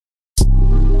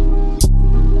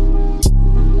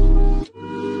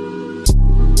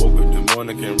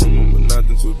born, I can't remember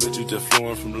nothing. Two bitches just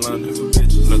flowing from London.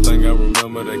 Nothing I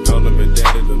remember, they calling me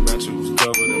daddy. The mansion was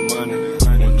covered in money.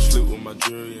 Went to sleep with my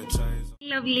jewelry and chains.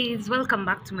 Lovelies, welcome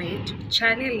back to my YouTube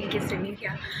channel. In case you're new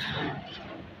here,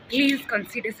 please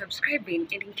consider subscribing,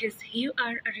 and in case you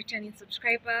are a returning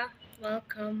subscriber,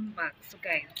 welcome back. So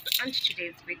guys, on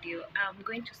today's video, I'm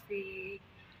going to see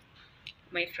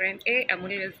my friend. I'm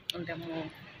always on the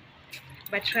move,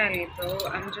 but really though,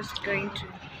 I'm just going to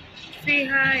see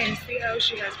her and see how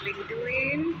she has been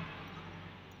doing.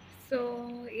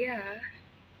 So yeah,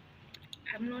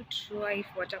 I'm not sure if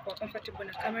watakuwa comfortable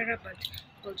na camera, but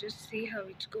we'll just see how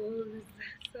it goes.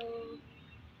 So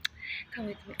come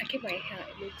with me. I keep my hair,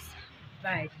 it looks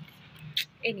bad.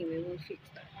 Anyway, we'll fix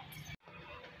that.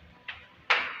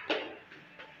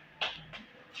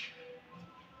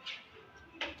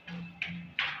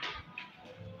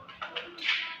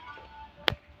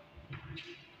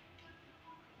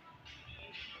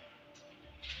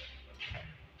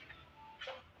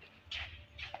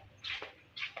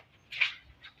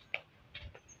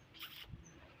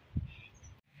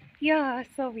 Yeah,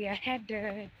 so we are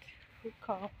headed to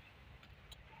call.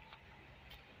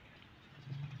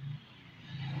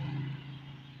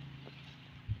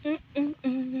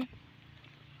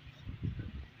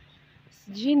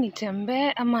 Sijui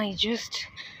nitembee ama I just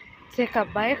take a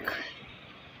bike.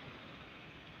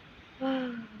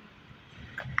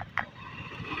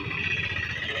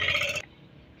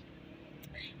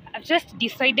 I've just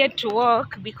decided to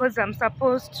walk because I'm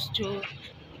supposed to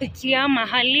pitia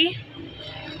mahali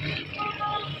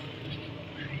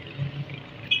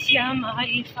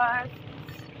first,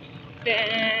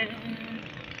 then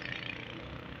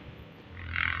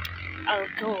I'll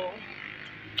go.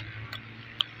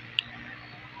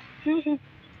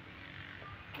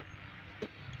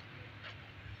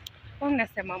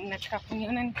 Unasema mnataka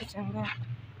kuniona nikitembea.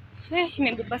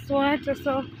 Nimebeba swata,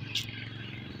 so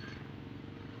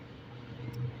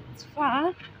it's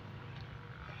far.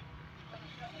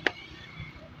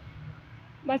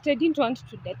 But I didn't want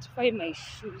to dirtify my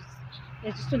shoes. I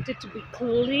just wanted to be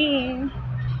clean.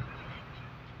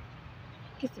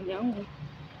 Kisi yangu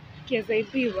kiweza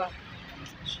ibiwa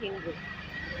shingo.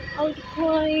 I'll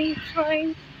cry.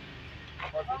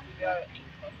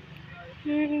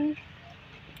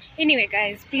 Anyway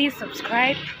guys, please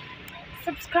subscribe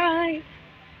to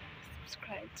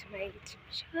my YouTube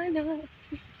channel.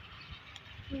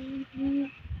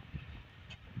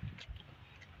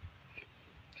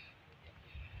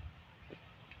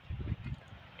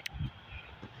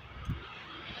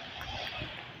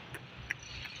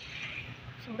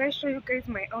 So I'm going to show you guys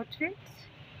my outfit.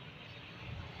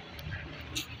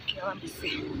 Okay, let me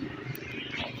see.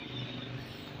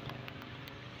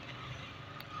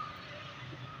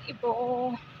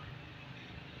 Ibo,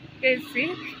 you guys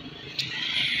see?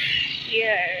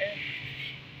 Yeah.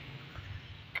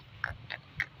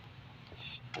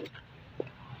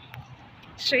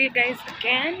 Show you guys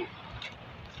again.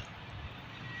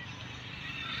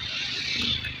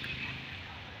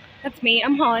 That's me.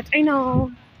 I'm hot. I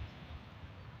know.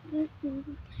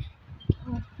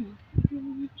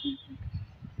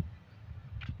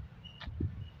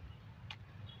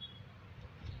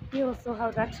 You also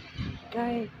how that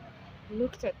guy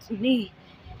looked at me.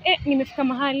 Nimefika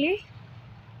mahali.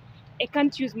 I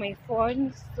can't use my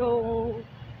phone, so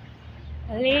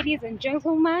ladies and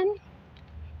gentlemen,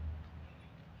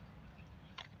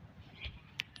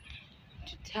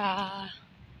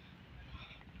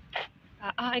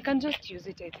 I can just use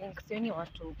it, I think. Sioni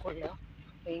watu huko leo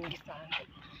wengi sana.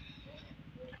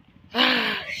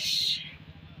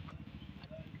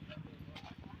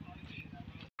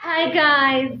 Hi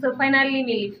guys, so finally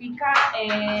nilifika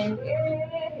and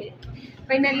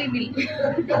finally nilifika.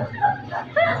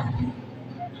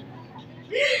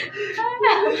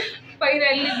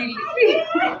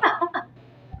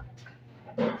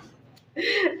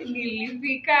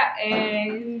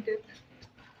 And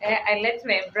I let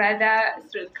my brother,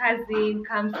 cousin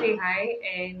come say hi,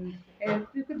 and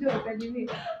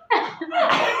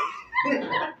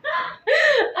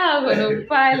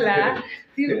wanopala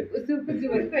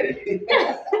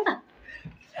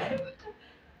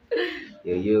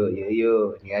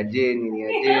Yo, niajeni.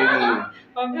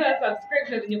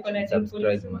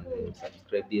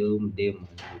 Subscribe hiyo mdemo.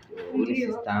 Uli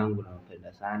sister yangu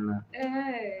nampenda sana.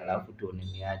 Alafu tuone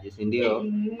niaje, si ndio?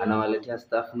 Anawaletea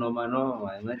stuff noma,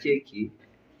 unacheki.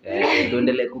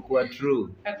 Tuendelee kukua true.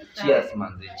 Cheers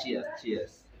manze,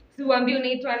 cheers. Siwaambie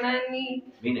unaitwa nani?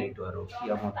 Mimi naitwa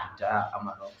Rocky ama Peter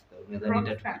ama Rockstar.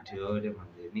 Unaweza nita kitu yote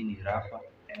manze. Mimi ni rapper.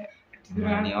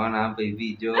 Niona hapa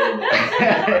hivi Joe.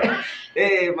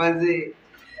 Manze.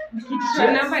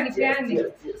 Kitu namba ni gani?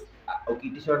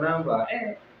 Ukiitishwa namba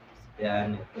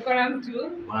yani uko na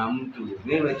mtu?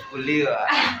 mimi nimechukuliwa.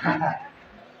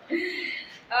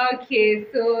 Okay,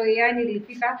 so yani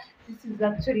nilifika, this is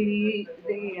actually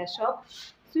the shop.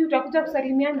 Si utakuja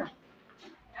kusalimiana?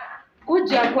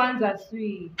 Kuja kwanza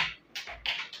sui.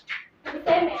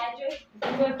 Useme aje?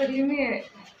 Tusalimie.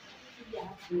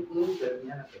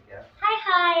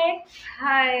 Hi.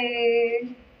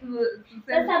 Hi.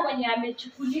 Sasa mwenye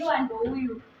amechukuliwa ndo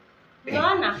huyu.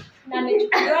 Unaona? Na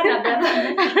amechukuliwa na baba.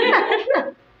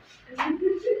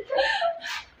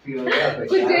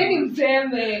 Kujeni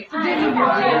mseme.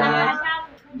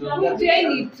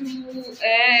 Kujeni tu.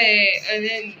 And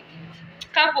then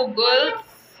couple goals.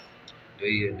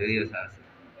 Ndio hiyo sasa.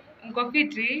 Mko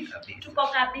fiti? Tuko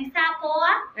kabisa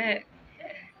poa.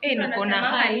 Niko na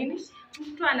high.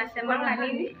 Mtu anasemanga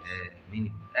nini?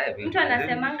 Mimi Mtu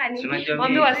anasemanga nini?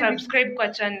 Mwambie wa subscribe kwa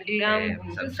channel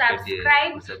yangu.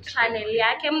 Subscribe channel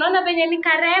yake. Mnaona venye ni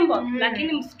karembo,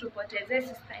 lakini msitupotezee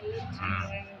sister yetu.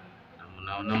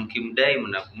 Na mkimdai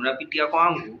mnapitia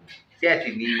kwangu. Si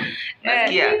ati nini.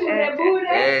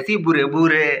 Nasikia si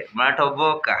bure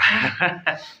mnatoboka.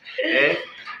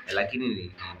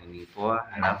 Lakini ni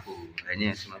poa, alafu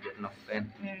wenyewe si unajua tunakupenda.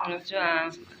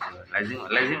 Unajua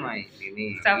lazima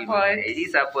nini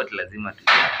support lazima tu.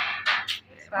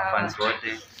 Fans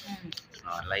wote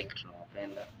tunawalike,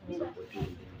 tunawapenda, support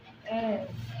wengine.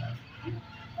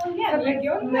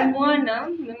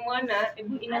 Mmemwona,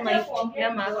 hebu ina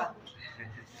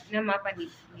hapa ni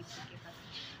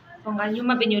songa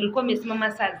nyuma benye ulikuwa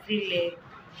umesimama saa zile.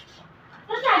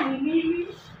 Sasa ni nini?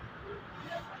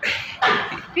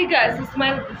 Piga si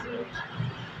smile vizuri.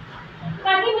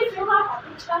 Lakini sio hapa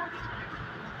picha.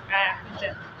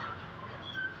 Picha.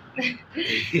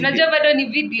 Unajua bado ni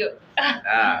video.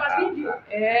 Kwa video.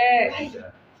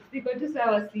 Siko tu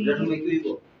sawa si. Ndio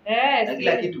hivyo.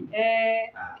 Kila kitu.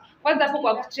 Kwanza hapo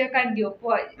kwa kucheka ndio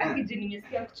poa. Akije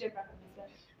nimesikia kucheka kabisa.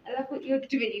 Alafu hiyo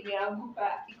kitu yenye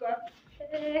imeanguka iko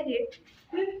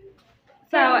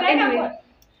sawa. Anyway,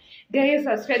 guys,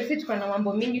 subscribe. Sisi tuko na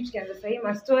mambo mingi tukianza sasa hii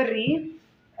ma story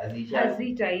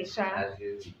hazitaisha.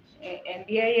 And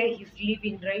he's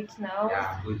living right now.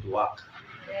 I'm going to work.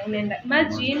 And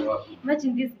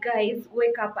imagine these guys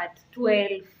wake up at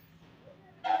 12.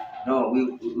 No,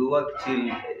 we work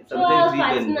till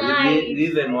sometimes we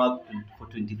even work for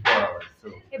 24 hours. So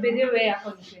By the way, I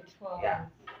 24 hours. yeah.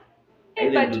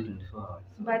 But, do 24 hours.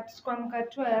 But kwa mka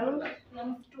 12 Na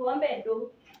mtuombe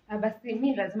ndo. basi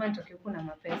mimi lazima nitoke huko na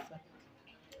mapesa.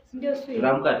 Si ndio sio?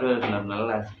 Tunaamka 12 na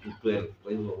tunalala 12.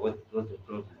 Kwa hivyo what's the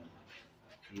problem?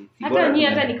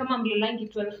 Hata ni kama mlilangi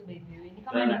 12 by the way. Ni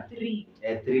kama ni 3.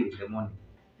 3 in the morning.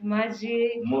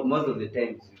 Imagine Most of the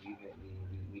times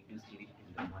we do sleep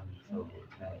in the morning. So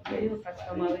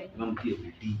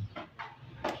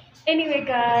anyway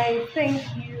guys, thank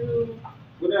you.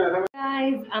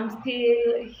 Guys, I'm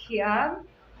still here.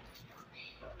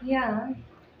 Yeah.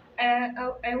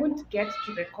 I won't get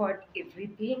to record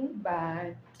everything,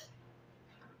 but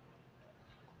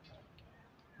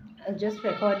I'll just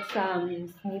record some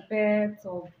snippets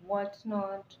of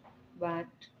whatnot. But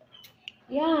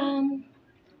yeah.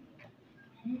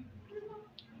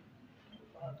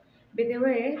 By the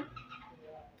way,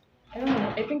 I don't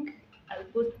know. I think I'll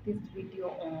post this video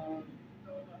on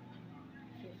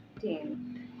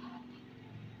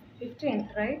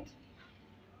 15th, right?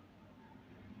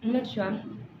 I'm not sure.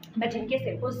 But in case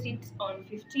I post it on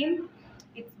 15th,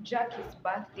 it's Jackie's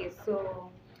birthday. So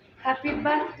happy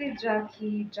birthday,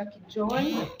 Jackie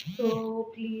John. So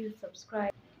please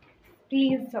subscribe.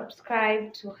 Please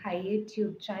subscribe to her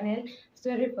YouTube channel.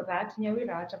 Sorry for that.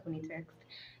 Nyawira acha kunitext.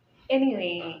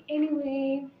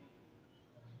 Anyway.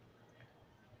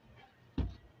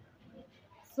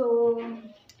 So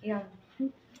yeah.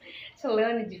 So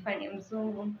leo nijifanye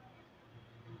mzungu.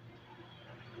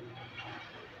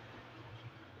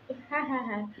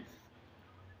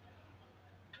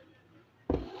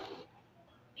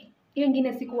 Hiyo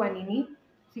ingine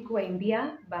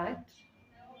sikuwaimbia, but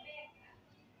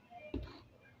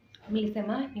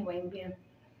nilisema niwaimbie.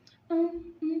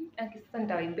 Sasa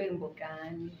nitawaimbia wimbo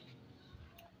gani?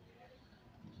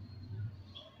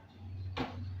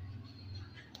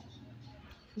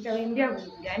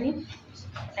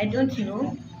 I don't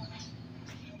know.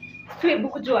 Hebu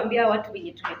kutuambia watu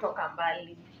wenye tumetoka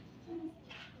mbali.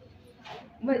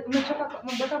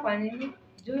 Umetoka kwa nini?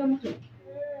 Juu ya mtu.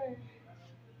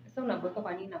 Sasa unaboeka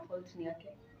kwa nini na fault ni yake?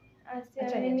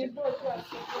 Acha nipo tu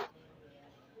hapo.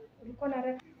 Ulikuwa na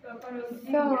refu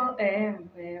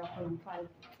kwa mfano.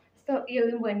 So hiyo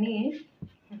wimbo ni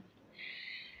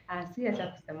si acha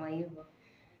kusema hivyo.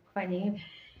 Fanya hivyo.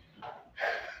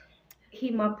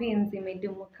 hii mapenzi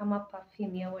imedumu kama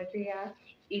perfume ya Warea,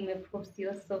 imeprove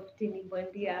sio soft ni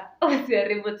bondia.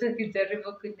 Usijaribu tu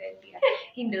kijaribu kudandia.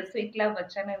 Hii ndio sweet love,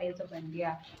 achana na hizo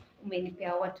bandia.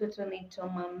 Umenipea watoto naitwa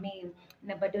mami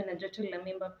na bado na joto la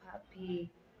mimba papi.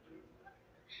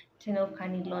 Tena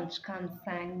ukani launch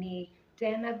kansani.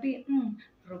 Tena bi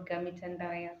ruga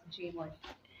mitandao ya sijui what.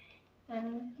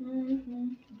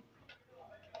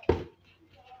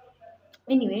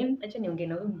 Anyway, acha niongee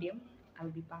na huyu mdem. I'll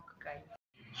be back, guys.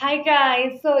 Hi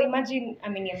guys, so imagine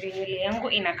ameniambia nywele yangu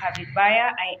inakaa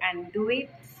vibaya, I undo it.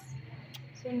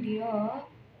 So ndio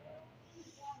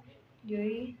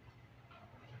hii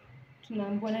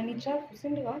tunaambiwa ni chafu, si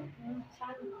ndio?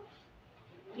 Sana.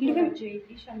 Ilivyo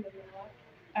Unajiibisha mbele ya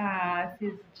watu.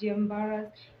 sis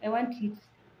embarrassed. I want it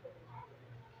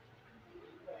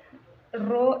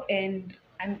raw and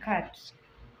uncut.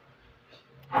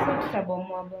 So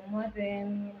tutabomoa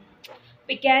then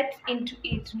we get into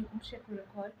it. Nikumbushe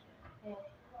kurecord.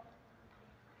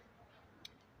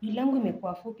 Langu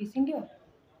imekuwa fupi, si ndio?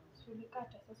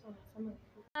 Ulikata sasa unasema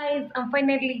Guys, I'm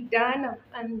finally done.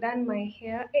 I'm done my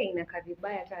hair. Inakaa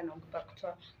vibaya hata naogopa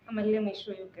kutoa. Ama let me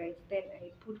show you guys. Then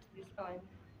I put this on.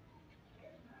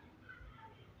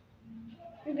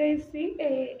 You guys see?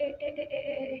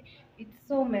 It's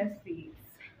so messy.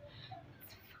 It's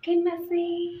fucking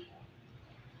messy.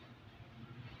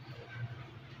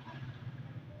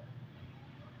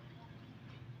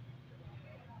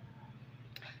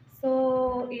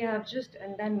 So yeah, I've just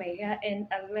undone my hair and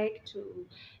I'd like to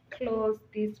close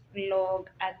this vlog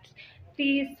at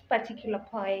this particular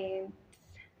point.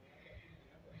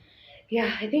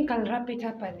 Yeah, I think I'll wrap it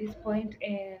up at this point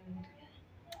and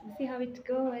see how it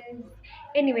goes.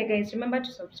 Anyway guys, remember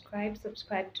to subscribe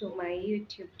to my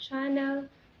YouTube channel,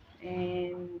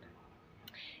 and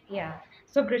yeah,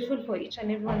 so grateful for each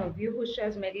and every one of you who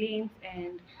shares my links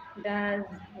and does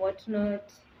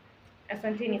whatnot.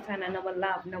 Asanteni sana, our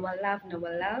love,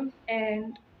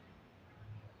 and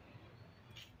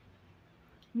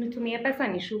nitumie pesa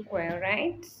nishukwe,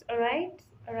 alright?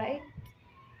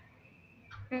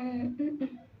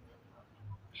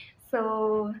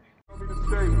 So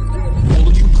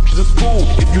just cool.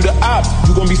 If you the op,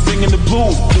 you gon' be singing the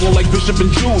blues. Feeling like Bishop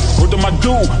and Juice. Word to my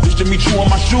dude, this Jimmy Choo on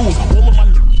my shoes. All of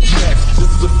my facts. This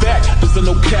is a fact. This is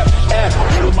no cap.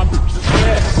 Word to my bitch, this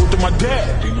bad. Word to my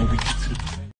dad. Ain't no